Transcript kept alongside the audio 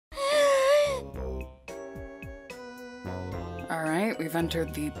All right, we've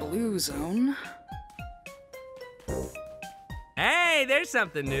entered the blue zone. Hey, there's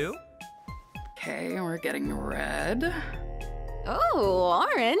something new. Okay, we're getting red. Oh,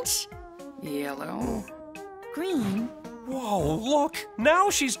 orange. Yellow. Green. Whoa, look!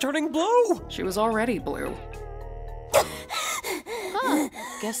 Now she's turning blue! She was already blue. Huh.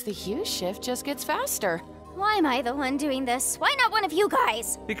 Guess the hue shift just gets faster. Why am I the one doing this? Why not one of you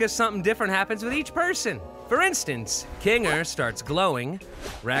guys? Because something different happens with each person. For instance, Kinger starts glowing,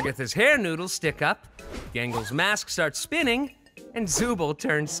 Ragatha's hair noodles stick up, Gangle's mask starts spinning, and Zooble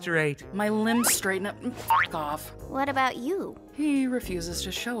turns straight. My limbs straighten up and f*** off. What about you? He refuses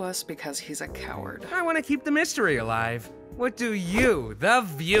to show us because he's a coward. I want to keep the mystery alive. What do you, the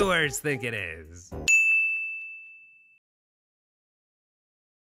viewers, think it is?